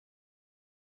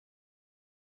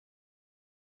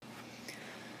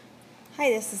Hi,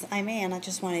 this is Aimee, and I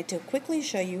just wanted to quickly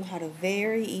show you how to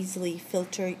very easily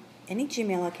filter any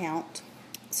Gmail account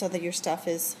so that your stuff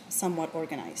is somewhat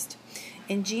organized.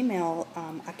 In Gmail,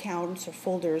 accounts or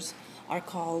folders are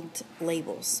called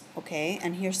labels, okay?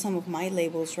 And here's some of my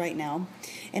labels right now.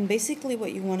 And basically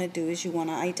what you want to do is you want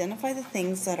to identify the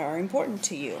things that are important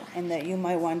to you and that you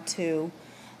might want to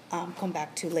come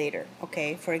back to later.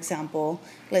 Okay, for example,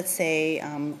 let's say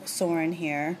Soren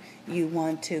here, you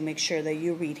want to make sure that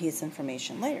you read his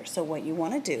information later. So what you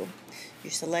want to do, you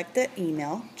select the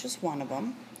email, just one of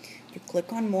them, you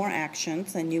click on more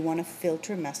actions, and you want to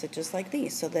filter messages like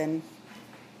these. So then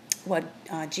what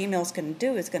Gmail's going to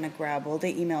do is going to grab all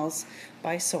the emails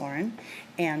by Soren,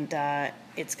 and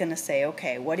it's going to say,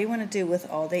 okay, what do you want to do with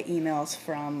all the emails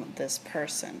from this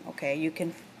person? Okay, you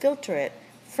can filter it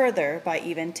further by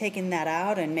even taking that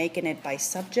out and making it by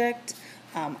subject.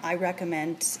 I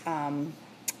recommend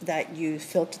that you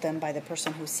filter them by the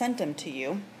person who sent them to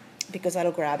you, because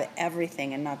that'll grab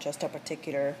everything and not just a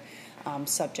particular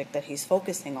subject that he's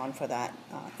focusing on for that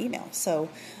email. So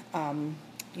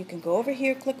you can go over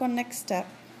here, click on next step,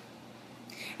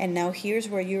 and now here's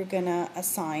where you're gonna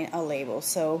assign a label.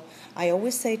 So I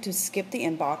always say to skip the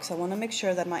inbox. I want to make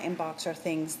sure that my inbox are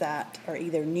things that are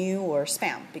either new or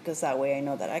spam, because that way I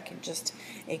know that I can just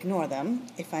ignore them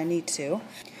if I need to.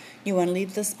 You want to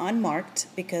leave this unmarked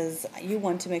because you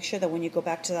want to make sure that when you go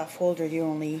back to that folder, you're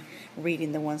only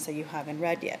reading the ones that you haven't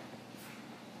read yet.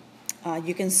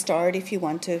 You can star it if you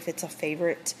want to. If it's a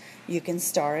favorite, you can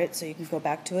star it so you can go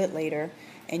back to it later.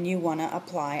 And you want to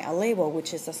apply a label,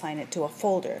 which is assign it to a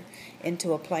folder. And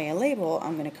to apply a label,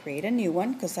 I'm going to create a new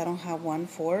one because I don't have one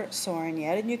for Soren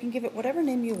yet. And you can give it whatever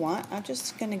name you want. I'm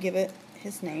just going to give it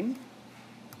his name.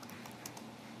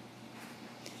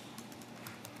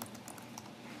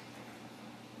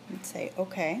 And say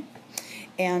OK.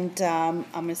 And I'm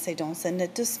going to say don't send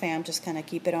it to spam, just kind of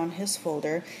keep it on his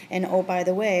folder. And oh, by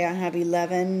the way, I have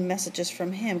 11 messages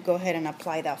from him. Go ahead and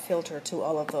apply that filter to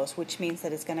all of those, which means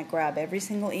that it's going to grab every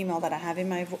single email that I have in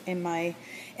my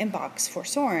inbox for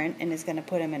Soren, and it's going to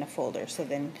put them in a folder. So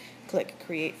then click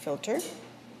create filter.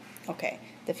 Okay,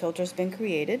 the filter's been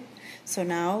created. So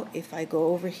now if I go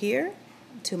over here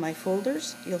to my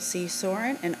folders, you'll see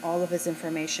Soren and all of his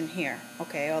information here.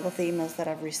 Okay, all of the emails that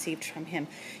I've received from him.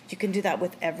 You can do that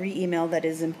with every email that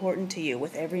is important to you,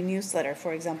 with every newsletter.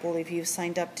 For example, if you've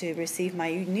signed up to receive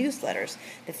my newsletters,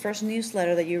 the first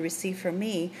newsletter that you receive from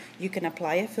me, you can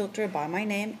apply a filter by my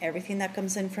name. Everything that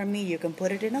comes in from me, you can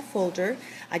put it in a folder.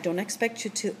 I don't expect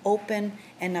you to open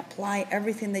and apply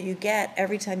everything that you get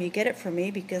every time you get it from me,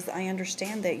 because I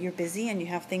understand that you're busy and you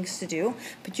have things to do,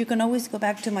 but you can always go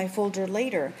back to my folder later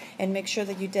and make sure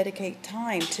that you dedicate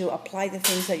time to apply the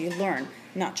things that you learn,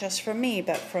 not just from me,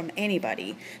 but from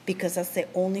anybody, because that's the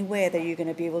only way that you're going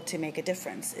to be able to make a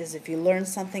difference, is if you learn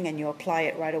something and you apply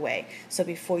it right away. So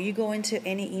before you go into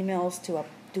any emails to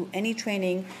do any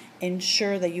training,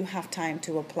 ensure that you have time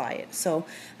to apply it. So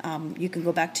you can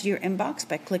go back to your inbox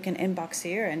by clicking inbox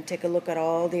here and take a look at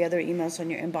all the other emails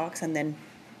on your inbox, and then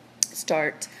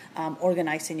start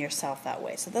organizing yourself that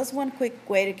way. So that's one quick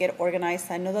way to get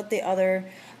organized. I know that the other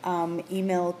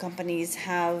email companies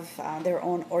have their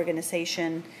own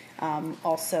organization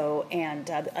also, and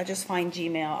I just find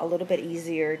Gmail a little bit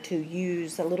easier to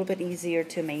use, a little bit easier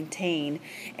to maintain,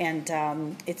 and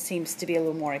it seems to be a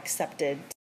little more accepted.